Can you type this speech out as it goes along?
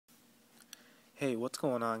Hey, what's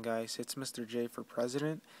going on, guys? It's Mr. J for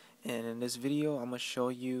President, and in this video I'm going to show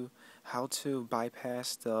you how to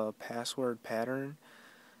bypass the password pattern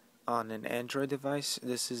on an Android device.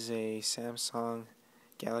 This is a Samsung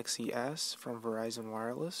Galaxy S from Verizon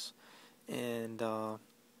Wireless, and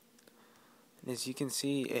as you can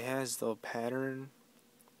see, it has the pattern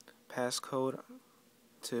passcode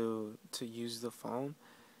to use the phone,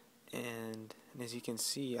 and as you can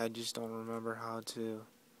see, I just don't remember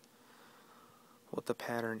what the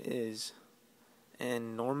pattern is,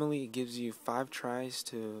 and normally it gives you 5 tries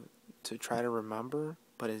to try to remember,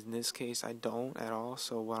 but in this case I don't at all.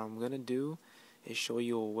 So what I'm gonna do is show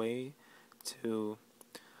you a way to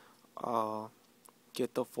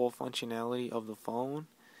get the full functionality of the phone,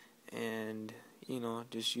 and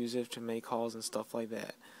just use it to make calls and stuff like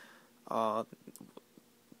that.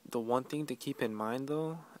 The one thing to keep in mind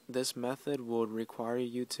though, this method would require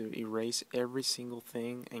you to erase every single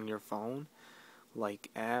thing in your phone, like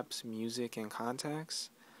apps, music, and contacts.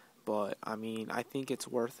 But I mean, I think it's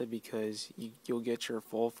worth it because you'll get your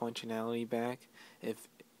full functionality back if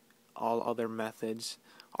all other methods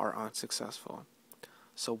are unsuccessful.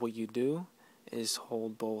 So what you do is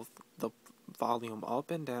hold both the volume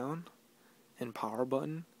up and down and power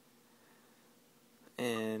button,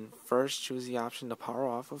 and first choose the option to power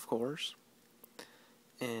off, of course,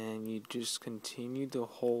 and you just continue to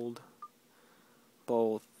hold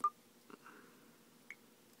both.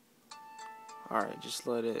 Alright, just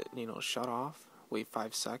let it, shut off. Wait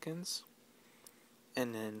 5 seconds.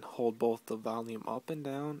 And then hold both the volume up and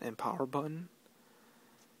down and power button.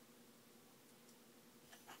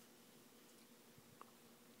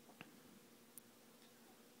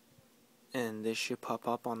 And this should pop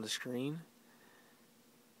up on the screen.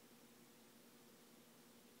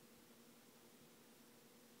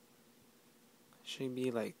 Should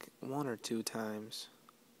be like 1 or 2 times.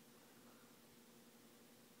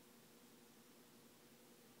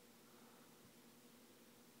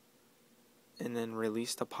 And then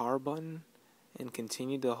release the power button and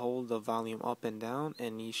continue to hold the volume up and down,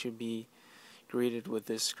 and you should be greeted with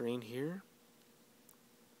this screen here,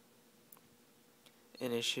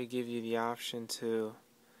 and it should give you the option to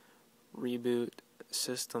reboot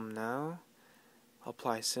system now,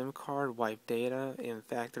 apply SIM card, wipe data and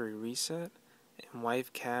factory reset, and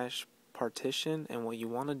wipe cache partition. And what you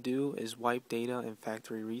want to do is wipe data and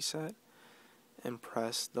factory reset and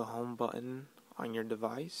press the home button on your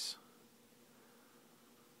device,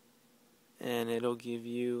 and it'll give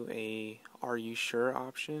you a "Are you sure?"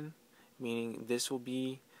 option, meaning this will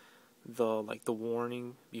be the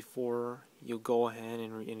warning before you go ahead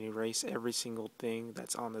and erase every single thing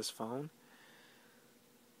that's on this phone.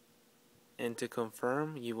 And to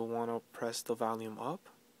confirm, you will want to press the volume up,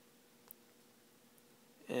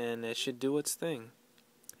 and it should do its thing.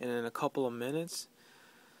 And in a couple of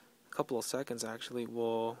seconds actually,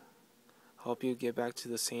 will help you get back to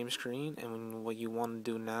the same screen. And what you want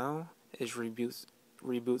to do now is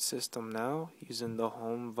reboot system now using the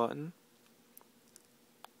home button,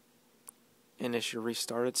 and it should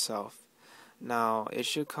restart itself. Now it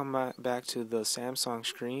should come back to the Samsung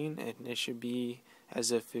screen, and it should be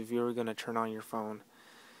as if you were going to turn on your phone.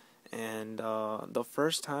 And the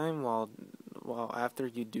first time, while after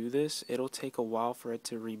you do this, it'll take a while for it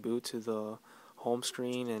to reboot to the home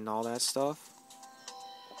screen and all that stuff,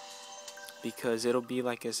 because it'll be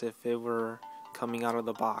like as if it were coming out of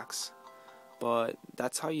the box. But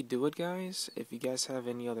that's how you do it, guys. If you guys have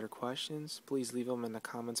any other questions, please leave them in the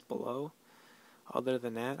comments below. Other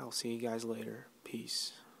than that, I'll see you guys later.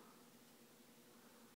 Peace.